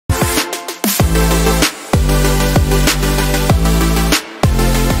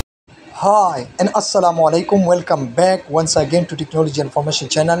Hi and Assalamu alaikum. Welcome back once again to Technology Information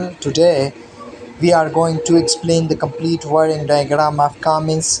Channel. Today we are going to explain the complete wiring diagram of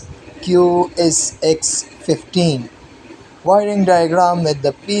Cummins QSX15 wiring diagram with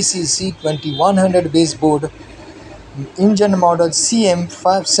the PCC2100 baseboard, engine model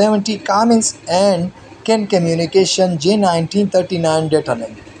CM570 Cummins and CAN communication J1939 data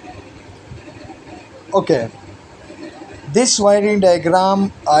link. Okay. This wiring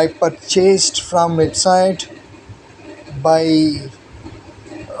diagram I purchased from website by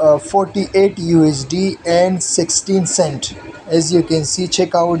 48 USD and 16 cent. As you can see,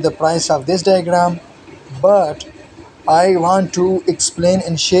 check out the price of this diagram, but I want to explain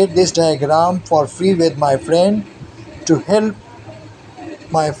and share this diagram for free with my friend to help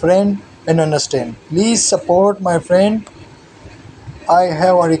my friend and understand. Please support my friend. I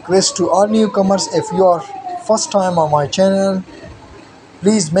have a request to all newcomers. If you are first time on my channel,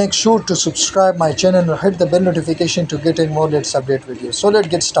 please make sure to subscribe my channel and hit the bell notification to get in more latest update videos. So let's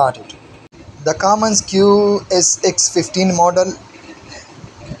get started. The Cummins QSX15 model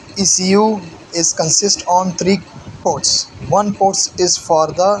ECU is consist on 3 ports. One port is for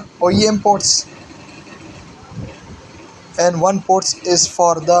the OEM ports and one port is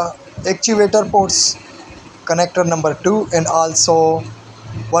for the actuator ports, connector number 2, and also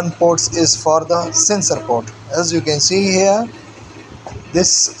one port is for the sensor port. As you can see here,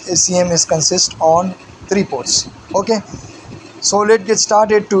 this ECM is consist on 3 ports. Okay, so let's get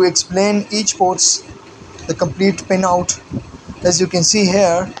started to explain each ports, the complete pin out. As you can see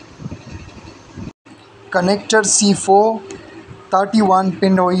here, connector C4, 31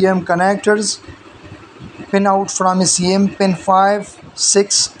 pin OEM connectors, pin out from ECM, pin 5,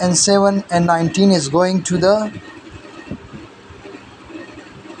 6 and 7 and 19 is going to the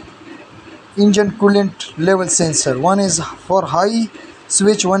engine coolant level sensor. One is for high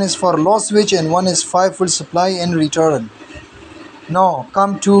switch, one is for low switch, and one is 5 full supply and return. Now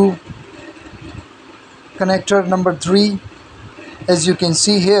come to connector number 3. As you can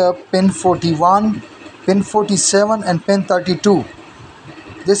see here, pin 41, pin 47 and pin 32.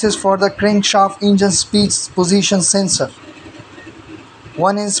 This is for the crankshaft engine speed position sensor.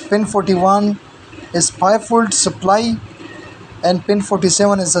 One is pin 41 is 5 volt supply and pin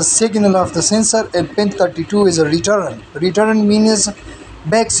 47 is a signal of the sensor, and pin 32 is a return. Return means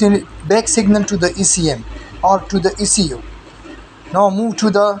back signal to the ECM or to the ECU. Now move to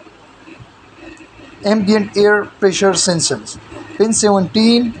the ambient air pressure sensors. Pin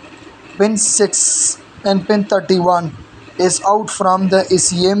 17, pin 6 and pin 31 is out from the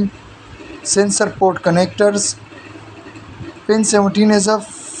ECM sensor port connectors. Pin 17 is a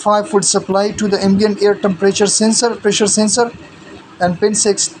 5 volt supply to the ambient air temperature sensor, pressure sensor, and pin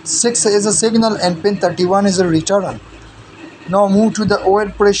 6 is a signal, and pin 31 is a return. Now move to the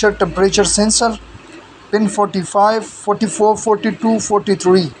oil pressure temperature sensor. Pin 45, 44, 42,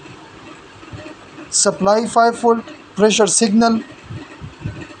 43 supply 5 volt pressure signal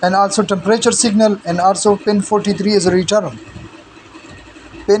and also temperature signal, and also pin 43 is a return.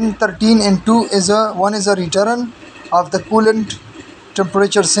 Pin 13 and 2 is one is a return of the coolant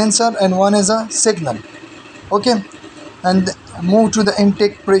temperature sensor and one is a signal. Okay, and move to the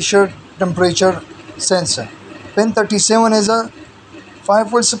intake pressure temperature sensor. Pin 37 is a 5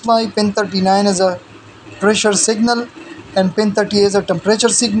 volt supply, pin 39 is a pressure signal, and pin 30 is a temperature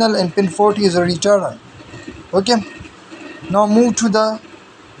signal, and pin 40 is a return. Okay, now move to the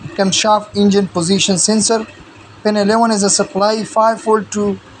camshaft engine position sensor. Pin 11 is a supply 5 volt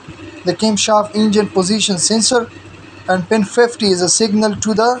to the camshaft engine position sensor, and pin 50 is a signal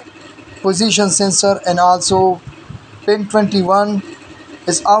to the position sensor, and also pin 21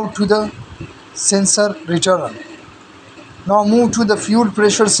 is out to the sensor return. Now move to the fuel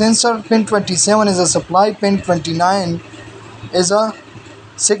pressure sensor. Pin 27 is a supply, pin 29 is a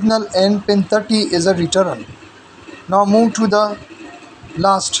signal, and pin 30 is a return. Now move to the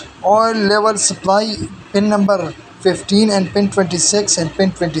last oil level supply, pin number 15 and pin 26 and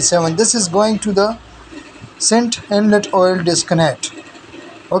pin 27. This is going to the sent inlet oil disconnect.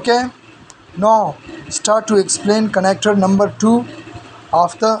 Okay, now start to explain connector number 2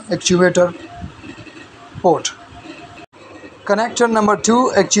 of the actuator port. Connector number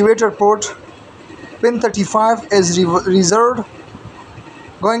 2 actuator port, pin 35 is reserved,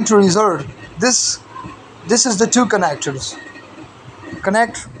 going to reserve. This is the 2 connectors.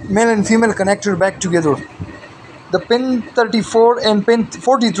 Connect male and female connector back together. The pin 34 and pin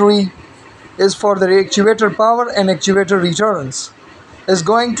 43 is for the actuator power and actuator returns. Is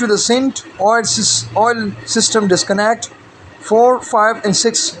going to the sent oil system disconnect. 4, 5 and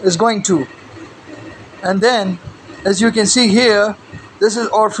 6 is going to, and then as you can see here, This is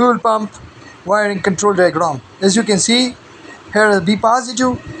our fuel pump wiring control diagram. As you can see, here is B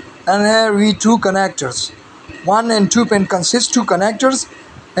positive and here we two connectors. 1 and 2 pin consist two connectors,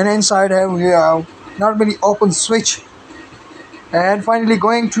 and inside here we have normally open switch, and finally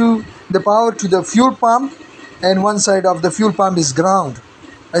going to the power to the fuel pump, and one side of the fuel pump is ground,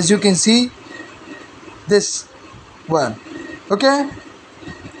 as you can see this one. Okay,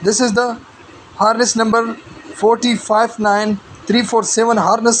 this is the harness number 4059347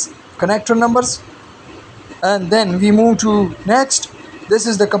 harness connector numbers. And then we move to next. This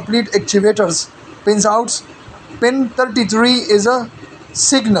is the complete actuators pins outs. Pin 33 is a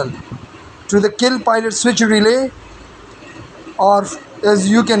signal to the kill pilot switch relay, or as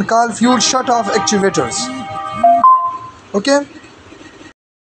you can call fuel shut off actuators. Okay,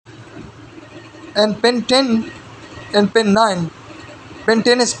 and pin 10 and pin 9. Pin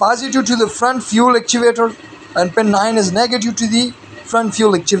 10 is positive to the front fuel actuator and pin 9 is negative to the front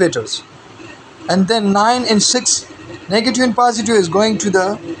fuel actuators. And then 9 and 6, negative and positive, is going to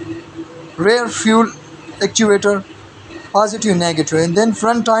the rear fuel actuator, positive and negative, and then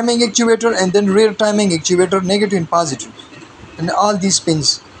front timing actuator and then rear timing actuator, negative and positive, and all these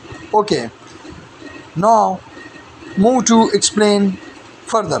pins. Okay, now move to explain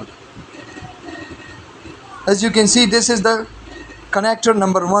further. As you can see, this is the connector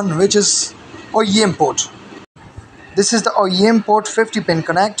number 1, which is OEM port. This is the OEM port 50 pin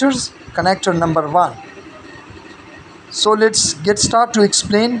connectors, connector number 1. So let's get start to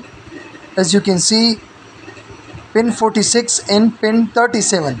explain. As you can see, pin 46 and pin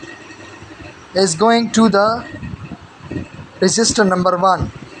 37 is going to the resistor number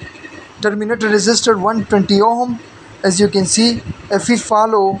 1, terminator resistor 120 ohm. As you can see, if we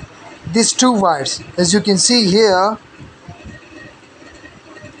follow these two wires, as you can see here,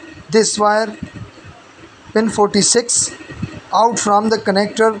 this wire pin 46 out from the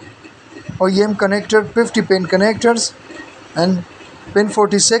connector, OEM connector 50 pin connectors, and pin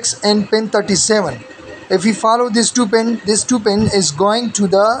 46 and pin 37. If we follow this two pin is going to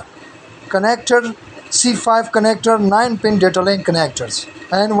the connector C5 connector 9 pin data link connectors,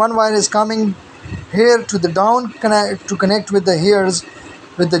 and one wire is coming here to the down to connect with the hairs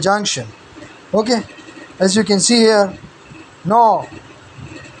with the junction. Okay, as you can see here. Now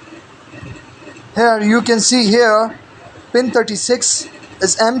here you can see here pin 36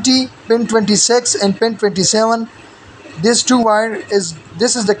 is empty, pin 26 and pin 27, this two wire is,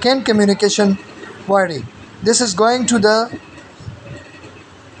 this is the CAN communication wiring. This is going to the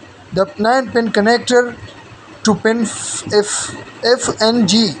 9 pin connector to pin F and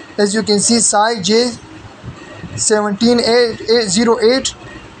G. As you can see, SI J17808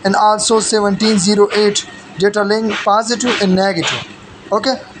 and also 1708 data link positive and negative.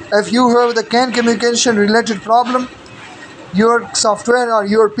 Okay, if you have the CAN communication related problem, your software or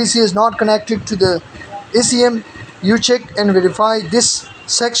your PC is not connected to the ECM, you check and verify this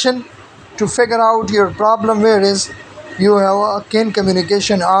section to figure out your problem, whereas you have a CAN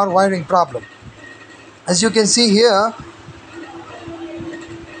communication or wiring problem. As you can see here,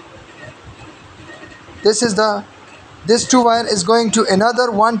 this two wire is going to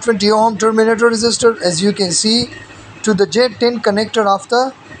another 120 ohm terminator resistor, as you can see, to the J10 connector of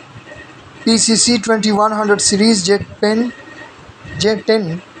the PCC 2100 series J10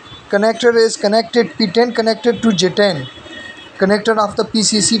 connector is connected, P10 connected to J10 connector of the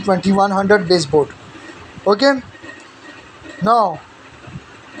PCC 2100 baseboard. Okay, now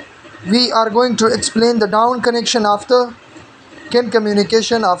we are going to explain the down connection of the CAN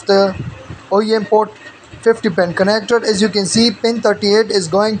communication of the OEM port 50 pin connector. As you can see, pin 38 is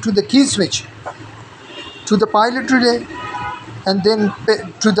going to the key switch, to the pilot relay, and then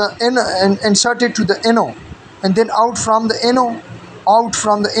to the NO, and inserted to the NO, and then out from the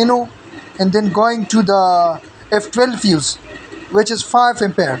NO, and then going to the F12 fuse, which is 5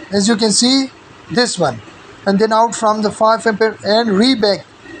 ampere. As you can see, this one, and then out from the 5 ampere and re-back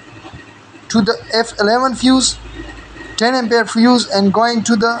to the F11 fuse, 10 ampere fuse, and going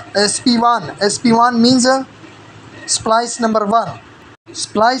to the SP1. SP1 means a splice number 1.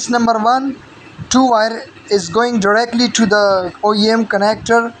 Splice number 1, two wire is going directly to the OEM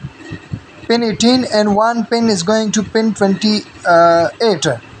connector pin 18, and one pin is going to pin 28.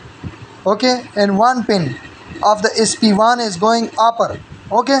 Okay, and one pin of the SP1 is going upper.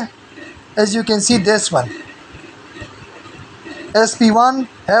 Okay, as you can see, this one SP1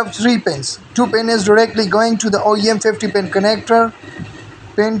 have 3 pins. 2 pin is directly going to the OEM 50 pin connector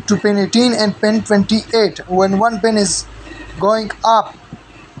pin to pin 18 and pin 28, when one pin is going up.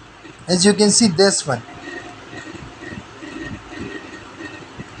 As you can see, this one.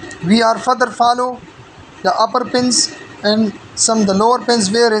 We are further follow the upper pins and some the lower pins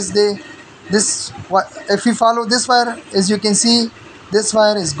where is this. If you follow this wire, as you can see, this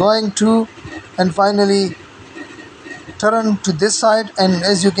wire is going to and finally turn to this side, and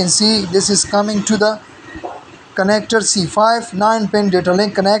as you can see, this is coming to the connector C5 9-pin data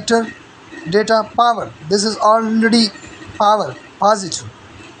link connector, data power. This is already power positive.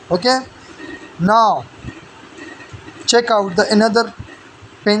 Okay, now check out the another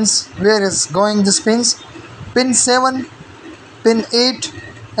pins where is going this pins. Pin 7, pin 8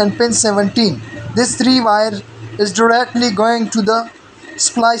 and pin 17. This 3 wire is directly going to the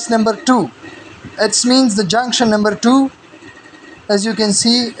splice number 2. It means the junction number 2, as you can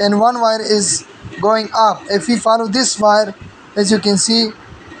see, and 1 wire is going up. If we follow this wire, as you can see,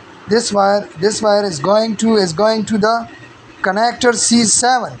 this wire is going to the connector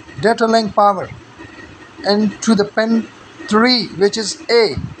C7 data link power and to the pin 3, which is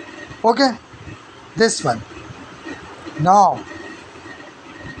A. Okay, this one. Now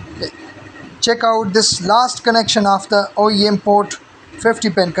check out this last connection of the OEM port 50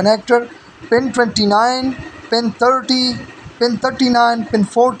 pin connector. Pin 29, pin 30, pin 39, pin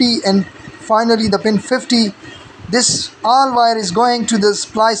 40 and finally the pin 50. This all wire is going to the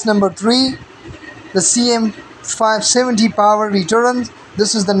splice number 3, the CM570 power return.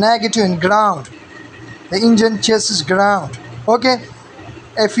 This is the negative and ground, the engine chassis ground. Okay,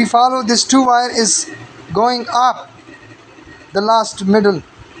 if we follow this 2 wire is going up, the last middle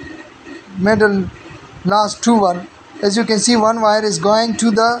last 2 one, as you can see, 1 wire is going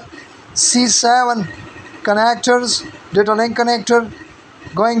to the C7 connectors data link connector,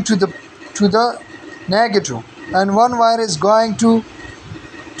 going to the negative, and 1 wire is going to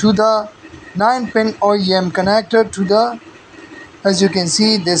the 9-pin OEM connector to the, as you can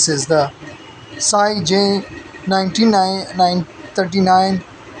see, this is the Psi J939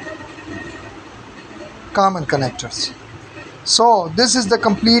 common connectors. So this is the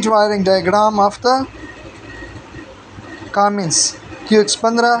complete wiring diagram of the Cummins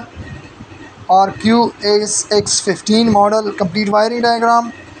QX15 or QSX15 model complete wiring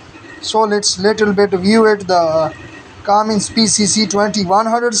diagram. So let's little bit view it, the Cummins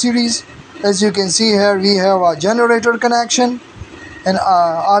PCC2100 series. As you can see here, we have a generator connection, and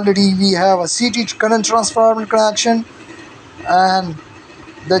already we have a CT current transformer connection, and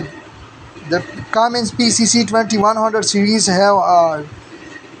the Cummins PCC2100 series have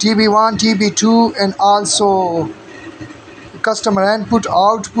TB1, TB2 and also customer input,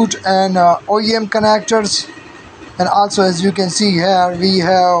 output and OEM connectors. And also, as you can see here, we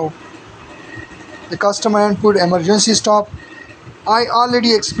have the customer input emergency stop. I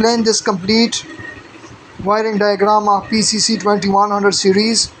already explained this complete wiring diagram of PCC2100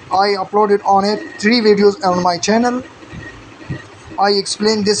 series. I uploaded on it 3 videos on my channel. I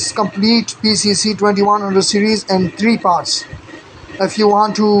explained this complete PCC2100 series in 3 parts. If you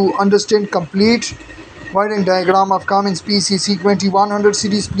want to understand complete wiring diagram of Cummins PCC2100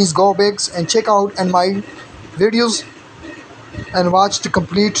 series, please go back and check out in my videos and watch the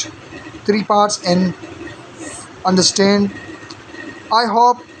complete 3 parts and understand. I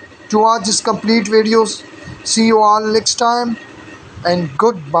hope to watch this complete videos. See you all next time and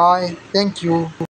goodbye. Thank you.